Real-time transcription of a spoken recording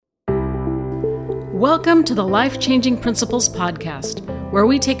Welcome to the Life-Changing Principles podcast, where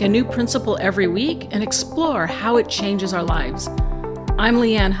we take a new principle every week and explore how it changes our lives. I'm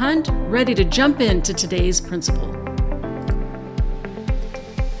Leanne Hunt, ready to jump into today's principle.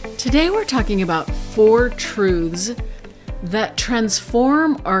 Today we're talking about 4 truths that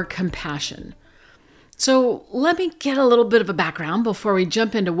transform our compassion. So let me get a little bit of a background before we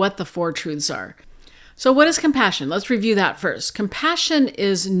jump into what the 4 truths are. So what is compassion? Let's review that first. Compassion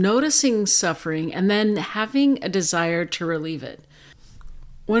is noticing suffering and then having a desire to relieve it.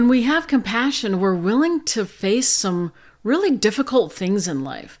 When we have compassion, we're willing to face some really difficult things in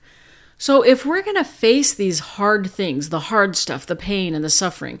life. So if we're going to face these hard things, the hard stuff, the pain and the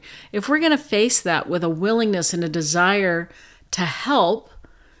suffering, if we're going to face that with a willingness and a desire to help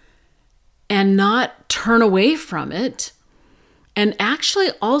and not turn away from it, and actually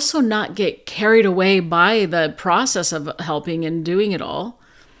also not get carried away by the process of helping and doing it all,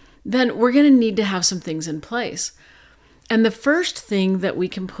 then we're going to need to have some things in place. And the first thing that we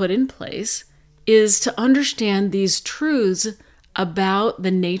can put in place is to understand these truths about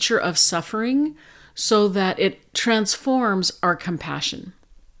the nature of suffering so that it transforms our compassion.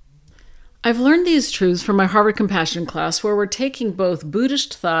 I've learned these truths from my Harvard Compassion class, where we're taking both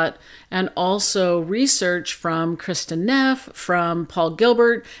Buddhist thought and also research from Kristin Neff, from Paul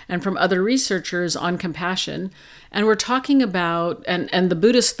Gilbert, and from other researchers on compassion. And we're talking about, and the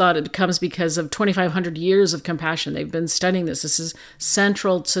Buddhist thought, it comes because of 2,500 years of compassion. They've been studying this. This is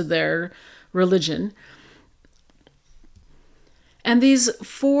central to their religion. And these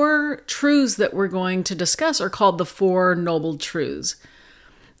 4 truths that we're going to discuss are called the 4 Noble Truths.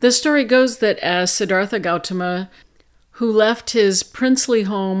 The story goes that as Siddhartha Gautama, who left his princely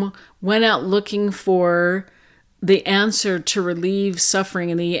home, went out looking for the answer to relieve suffering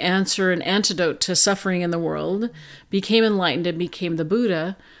and the answer and antidote to suffering in the world, became enlightened and became the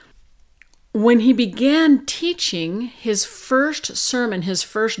Buddha. When he began teaching, his first sermon, his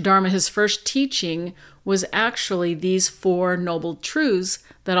first dharma, his first teaching was actually these 4 noble truths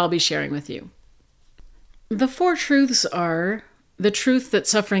that I'll be sharing with you. The 4 truths are the truth that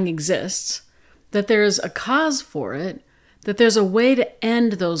suffering exists, that there is a cause for it, that there's a way to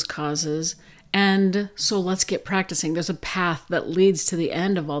end those causes, and so let's get practicing. There's a path that leads to the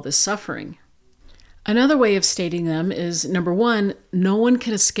end of all this suffering. Another way of stating them is, number 1, no one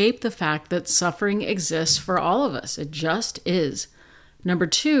can escape the fact that suffering exists for all of us. It just is. Number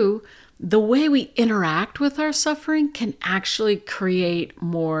 2, the way we interact with our suffering can actually create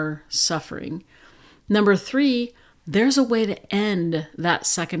more suffering. Number 3, there's a way to end that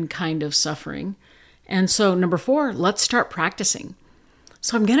second kind of suffering. And so number 4, let's start practicing.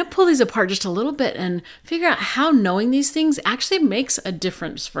 So I'm going to pull these apart just a little bit and figure out how knowing these things actually makes a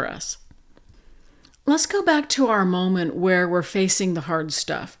difference for us. Let's go back to our moment where we're facing the hard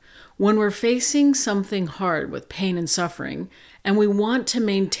stuff. When we're facing something hard with pain and suffering, and we want to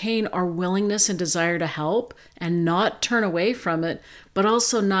maintain our willingness and desire to help and not turn away from it, but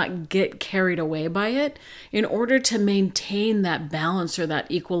also not get carried away by it, in order to maintain that balance or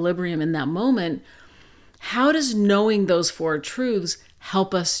that equilibrium in that moment, how does knowing those 4 truths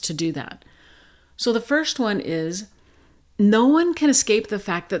help us to do that? So the first one is, no one can escape the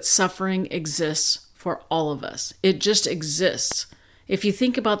fact that suffering exists for all of us. It just exists. If you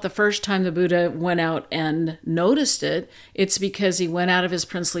think about the first time the Buddha went out and noticed it, it's because he went out of his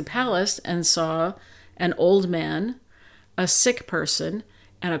princely palace and saw an old man, a sick person,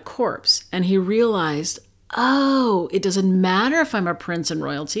 and a corpse. And he realized, oh, it doesn't matter if I'm a prince and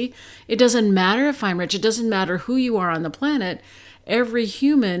royalty. It doesn't matter if I'm rich. It doesn't matter who you are on the planet. Every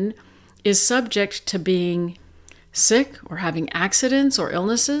human is subject to being sick or having accidents or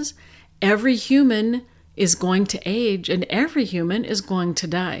illnesses. Every human is going to age, and every human is going to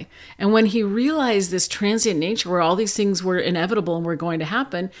die. And when he realized this transient nature where all these things were inevitable and were going to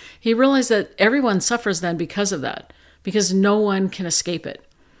happen, he realized that everyone suffers then because of that, because no one can escape it.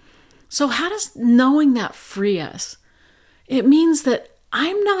 So how does knowing that free us? It means that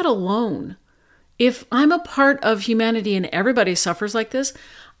I'm not alone. If I'm a part of humanity and everybody suffers like this,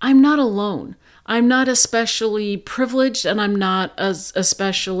 I'm not alone. I'm not especially privileged, and I'm not as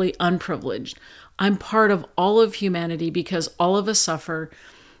especially unprivileged. I'm part of all of humanity because all of us suffer.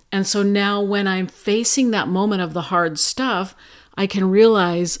 And so now when I'm facing that moment of the hard stuff, I can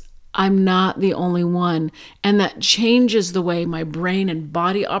realize I'm not the only one. And that changes the way my brain and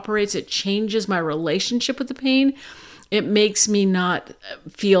body operates. It changes my relationship with the pain. It makes me not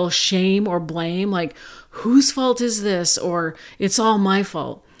feel shame or blame, like, whose fault is this? Or it's all my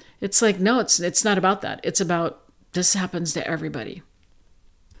fault. It's like, no, it's not about that. It's about this happens to everybody.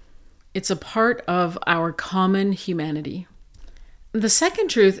 It's a part of our common humanity. The second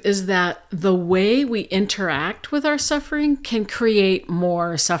truth is that the way we interact with our suffering can create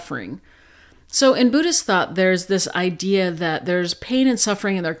more suffering. So in Buddhist thought, there's this idea that there's pain and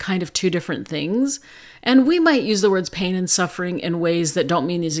suffering and they're kind of two different things. And we might use the words pain and suffering in ways that don't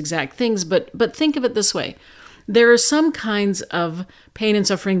mean these exact things, but think of it this way. There are some kinds of pain and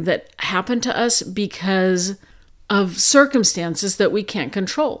suffering that happen to us because of circumstances that we can't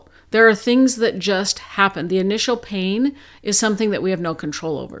control. There are things that just happen. The initial pain is something that we have no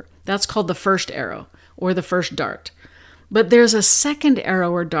control over. That's called the first arrow or the first dart. But there's a second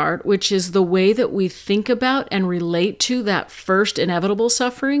arrow or dart, which is the way that we think about and relate to that first inevitable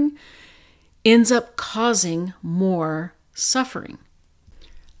suffering ends up causing more suffering.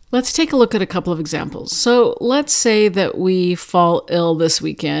 Let's take a look at a couple of examples. So let's say that we fall ill this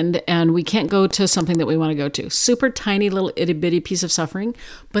weekend and we can't go to something that we want to go to. Super tiny little itty bitty piece of suffering,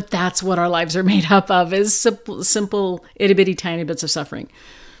 but that's what our lives are made up of, is simple itty bitty tiny bits of suffering.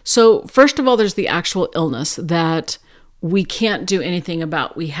 So first of all, there's the actual illness that we can't do anything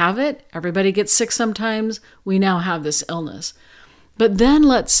about. We have it. Everybody gets sick sometimes. We now have this illness. But then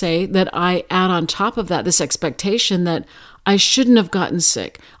let's say that I add on top of that this expectation that I shouldn't have gotten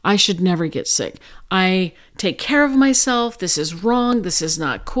sick. I should never get sick. I take care of myself. This is wrong. This is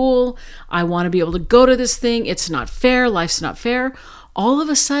not cool. I want to be able to go to this thing. It's not fair. Life's not fair. All of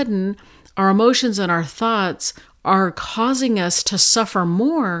a sudden, our emotions and our thoughts are causing us to suffer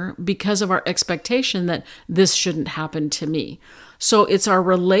more because of our expectation that this shouldn't happen to me. So it's our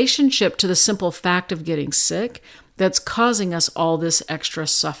relationship to the simple fact of getting sick that's causing us all this extra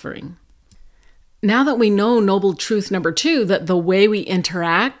suffering. Now that we know noble truth number 2, that the way we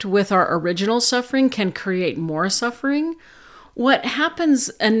interact with our original suffering can create more suffering, what happens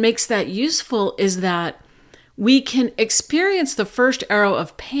and makes that useful is that we can experience the first arrow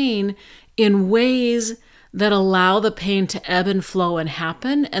of pain in ways that allow the pain to ebb and flow and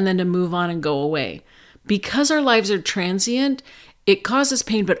happen and then to move on and go away. Because our lives are transient, it causes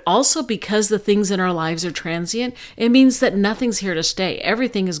pain, but also because the things in our lives are transient, it means that nothing's here to stay.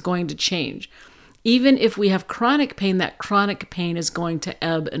 Everything is going to change. Even if we have chronic pain, that chronic pain is going to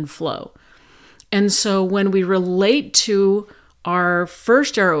ebb and flow. And so when we relate to our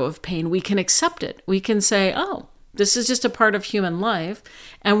first arrow of pain, we can accept it. We can say, oh, this is just a part of human life.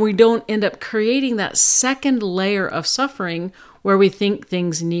 And we don't end up creating that second layer of suffering where we think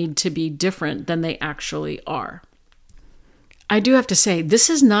things need to be different than they actually are. I do have to say, this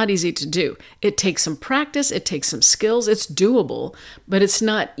is not easy to do. It takes some practice, it takes some skills, it's doable, but it's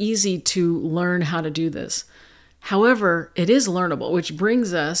not easy to learn how to do this. However, it is learnable, which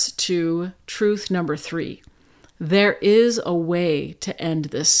brings us to truth number 3. There is a way to end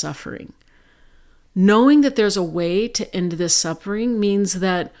this suffering. Knowing that there's a way to end this suffering means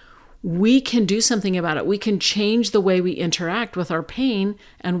that we can do something about it. We can change the way we interact with our pain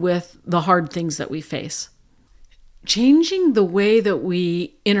and with the hard things that we face. Changing the way that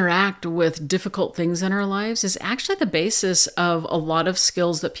we interact with difficult things in our lives is actually the basis of a lot of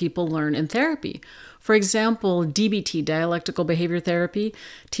skills that people learn in therapy. For example, DBT, dialectical behavior therapy,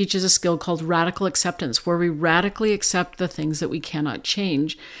 teaches a skill called radical acceptance, where we radically accept the things that we cannot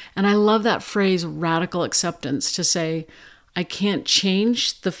change. And I love that phrase, radical acceptance, to say, I can't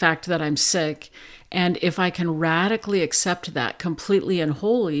change the fact that I'm sick. And if I can radically accept that completely and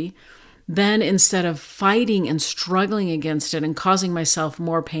wholly, then instead of fighting and struggling against it and causing myself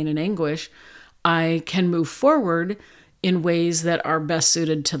more pain and anguish, I can move forward in ways that are best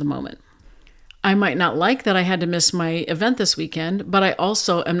suited to the moment. I might not like that I had to miss my event this weekend, but I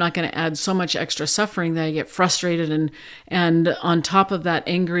also am not going to add so much extra suffering that I get frustrated and on top of that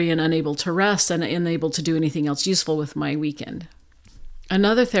angry and unable to rest and unable to do anything else useful with my weekend.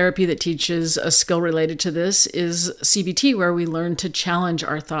 Another therapy that teaches a skill related to this is CBT, where we learn to challenge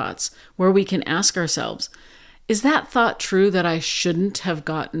our thoughts, where we can ask ourselves, is that thought true that I shouldn't have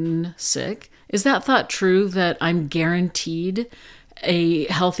gotten sick? Is that thought true that I'm guaranteed a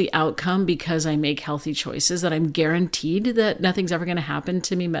healthy outcome because I make healthy choices, that I'm guaranteed that nothing's ever going to happen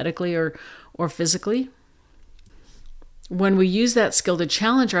to me medically or physically? When we use that skill to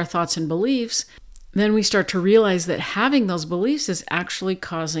challenge our thoughts and beliefs, then we start to realize that having those beliefs is actually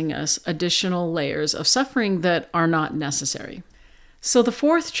causing us additional layers of suffering that are not necessary. So the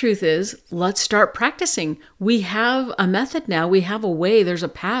fourth truth is, let's start practicing. We have a method now. We have a way. There's a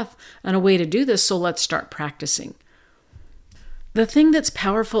path and a way to do this. So let's start practicing. The thing that's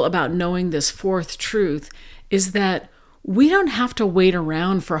powerful about knowing this fourth truth is that we don't have to wait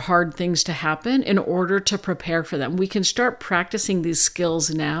around for hard things to happen in order to prepare for them. We can start practicing these skills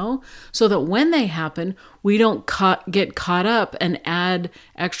now so that when they happen, we don't get caught up and add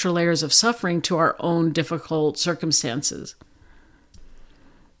extra layers of suffering to our own difficult circumstances.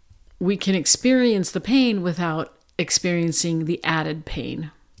 we can experience the pain without experiencing the added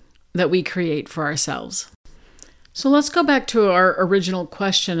pain that we create for ourselves. So let's go back to our original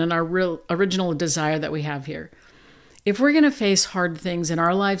question and our original desire that we have here. If we're going to face hard things in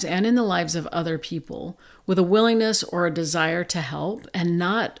our lives and in the lives of other people with a willingness or a desire to help and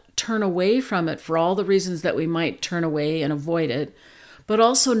not turn away from it for all the reasons that we might turn away and avoid it, but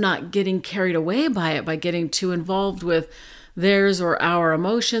also not getting carried away by it by getting too involved with theirs or our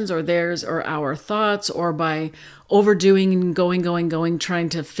emotions or theirs or our thoughts, or by overdoing and going, trying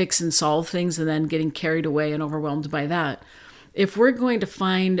to fix and solve things and then getting carried away and overwhelmed by that. If we're going to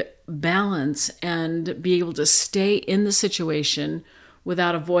find balance and be able to stay in the situation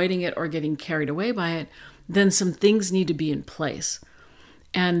without avoiding it or getting carried away by it, then some things need to be in place.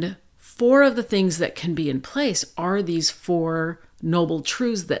 And 4 of the things that can be in place are these 4 noble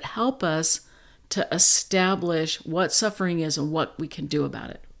truths that help us to establish what suffering is and what we can do about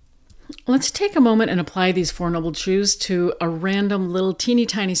it. Let's take a moment and apply these 4 noble truths to a random little teeny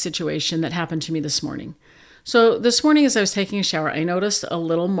tiny situation that happened to me this morning. So this morning as I was taking a shower, I noticed a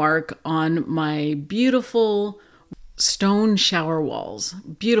little mark on my beautiful stone shower walls.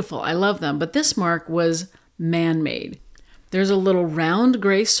 Beautiful, I love them, but this mark was man-made. There's a little round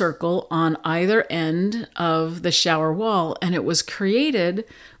gray circle on either end of the shower wall, and it was created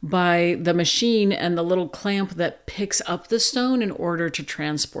by the machine and the little clamp that picks up the stone in order to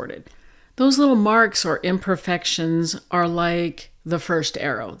transport it. Those little marks or imperfections are like the first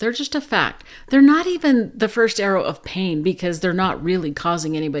arrow. They're just a fact. They're not even the first arrow of pain because they're not really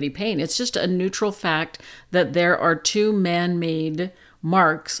causing anybody pain. It's just a neutral fact that there are 2 man-made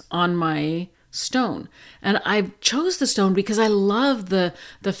marks on my stone. And I chose the stone because I love the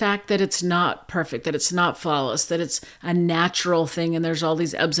fact that it's not perfect, that it's not flawless, that it's a natural thing and there's all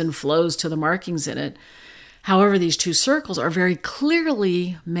these ebbs and flows to the markings in it. However, these 2 circles are very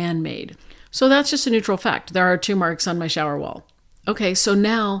clearly man-made. So that's just a neutral fact. There are 2 marks on my shower wall. Okay, so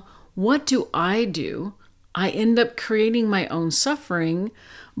now what do? I end up creating my own suffering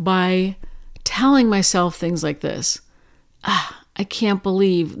by telling myself things like this. I can't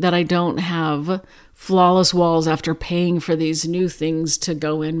believe that I don't have flawless walls after paying for these new things to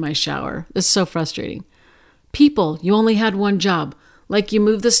go in my shower. This is so frustrating. People, you only had one job. Like, you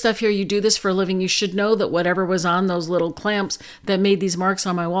move this stuff here, you do this for a living. You should know that whatever was on those little clamps that made these marks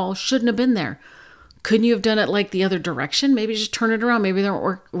on my wall shouldn't have been there. Couldn't you have done it like the other direction? Maybe just turn it around. Maybe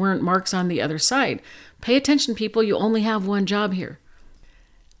there weren't marks on the other side. Pay attention, people. You only have one job here.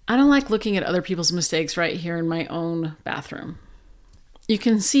 I don't like looking at other people's mistakes right here in my own bathroom. You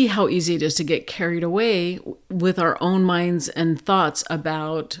can see how easy it is to get carried away with our own minds and thoughts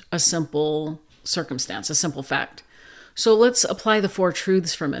about a simple circumstance, a simple fact. So let's apply the 4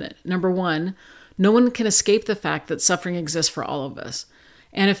 truths for a minute. Number 1, no one can escape the fact that suffering exists for all of us.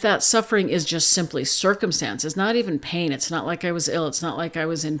 And if that suffering is just simply circumstances, not even pain, it's not like I was ill, it's not like I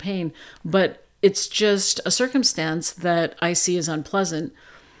was in pain, but it's just a circumstance that I see as unpleasant,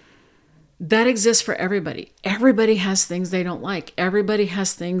 that exists for everybody. Everybody has things they don't like. Everybody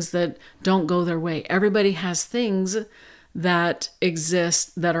has things that don't go their way. Everybody has things that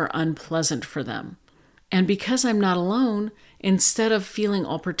exist that are unpleasant for them. And because I'm not alone, instead of feeling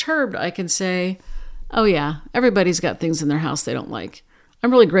all perturbed, I can say, oh yeah, everybody's got things in their house they don't like. I'm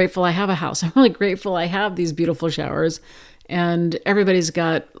really grateful I have a house. I'm really grateful I have these beautiful showers. And everybody's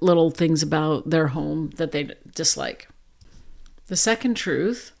got little things about their home that they dislike. The second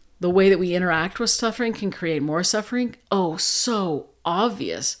truth, the way that we interact with suffering can create more suffering. Oh, so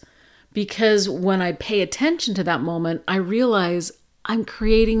obvious. Because when I pay attention to that moment, I realize I'm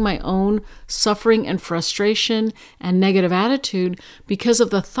creating my own suffering and frustration and negative attitude because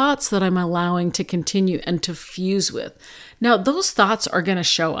of the thoughts that I'm allowing to continue and to fuse with. Now, those thoughts are going to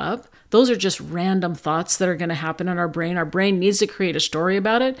show up. Those are just random thoughts that are going to happen in our brain. Our brain needs to create a story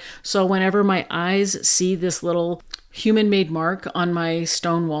about it. So whenever my eyes see this little human-made mark on my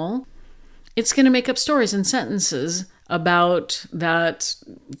stone wall, it's going to make up stories and sentences about that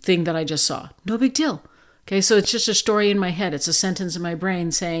thing that I just saw. No big deal. Okay, so it's just a story in my head. It's a sentence in my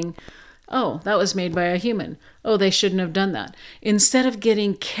brain saying, oh, that was made by a human. Oh, they shouldn't have done that. Instead of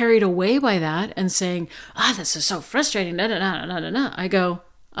getting carried away by that and saying, this is so frustrating, I go,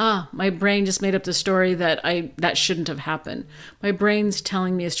 my brain just made up the story that shouldn't have happened. My brain's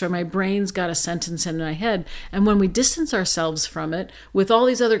telling me a story. My brain's got a sentence in my head. And when we distance ourselves from it with all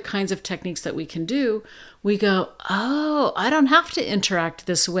these other kinds of techniques that we can do, we go, oh, I don't have to interact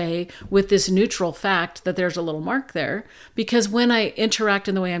this way with this neutral fact that there's a little mark there. Because when I interact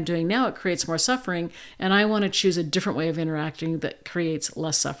in the way I'm doing now, it creates more suffering. And I want to choose a different way of interacting that creates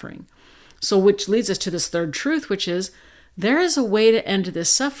less suffering. So which leads us to this third truth, which is There is a way to end this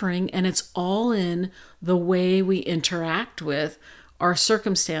suffering, and it's all in the way we interact with our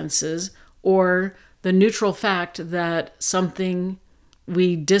circumstances or the neutral fact that something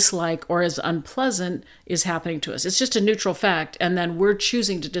we dislike or is unpleasant is happening to us. It's just a neutral fact, and then we're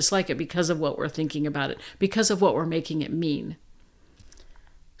choosing to dislike it because of what we're thinking about it, because of what we're making it mean.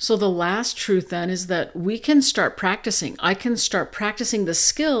 So the last truth then is that we can start practicing. I can start practicing the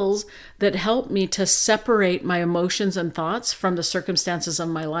skills that help me to separate my emotions and thoughts from the circumstances of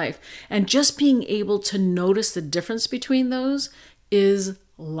my life. And just being able to notice the difference between those is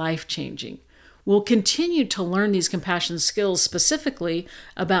life-changing. We'll continue to learn these compassion skills specifically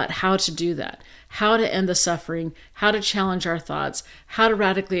about how to do that, how to end the suffering, how to challenge our thoughts, how to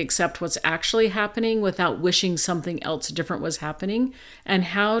radically accept what's actually happening without wishing something else different was happening, and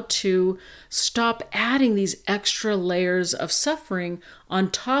how to stop adding these extra layers of suffering on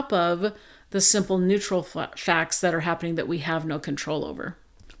top of the simple neutral facts that are happening that we have no control over.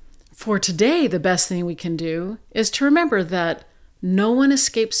 For today, the best thing we can do is to remember that no one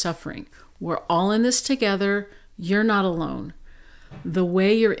escapes suffering. We're all in this together. You're not alone. The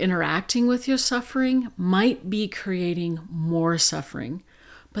way you're interacting with your suffering might be creating more suffering,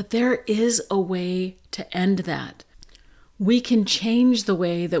 but there is a way to end that. We can change the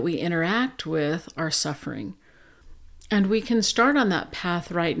way that we interact with our suffering. And we can start on that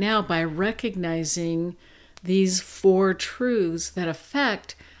path right now by recognizing these 4 truths that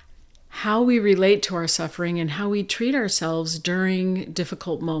affect how we relate to our suffering and how we treat ourselves during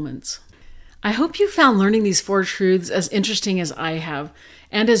difficult moments. I hope you found learning these 4 truths as interesting as I have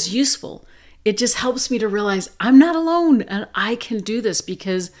and as useful. It just helps me to realize I'm not alone and I can do this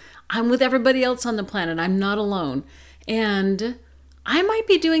because I'm with everybody else on the planet. I'm not alone. And I might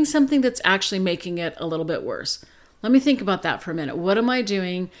be doing something that's actually making it a little bit worse. Let me think about that for a minute. What am I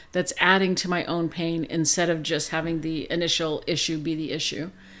doing that's adding to my own pain instead of just having the initial issue be the issue?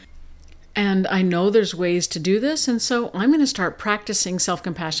 And I know there's ways to do this, and so I'm going to start practicing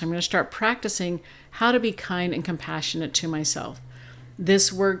self-compassion. I'm going to start practicing how to be kind and compassionate to myself.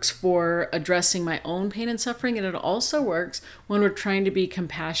 This works for addressing my own pain and suffering, and it also works when we're trying to be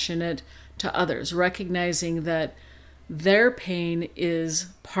compassionate to others, recognizing that their pain is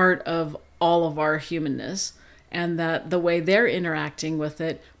part of all of our humanness, and that the way they're interacting with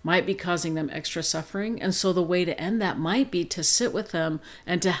it might be causing them extra suffering. And so the way to end that might be to sit with them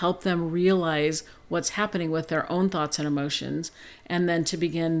and to help them realize what's happening with their own thoughts and emotions, and then to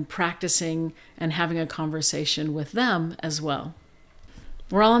begin practicing and having a conversation with them as well.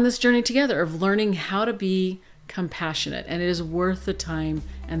 We're all on this journey together of learning how to be compassionate, and it is worth the time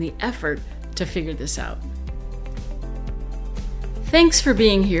and the effort to figure this out. Thanks for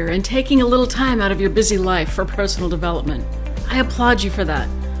being here and taking a little time out of your busy life for personal development. I applaud you for that.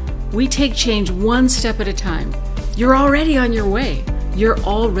 We take change one step at a time. You're already on your way. You're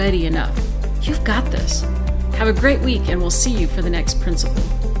already enough. You've got this. Have a great week, and we'll see you for the next principle.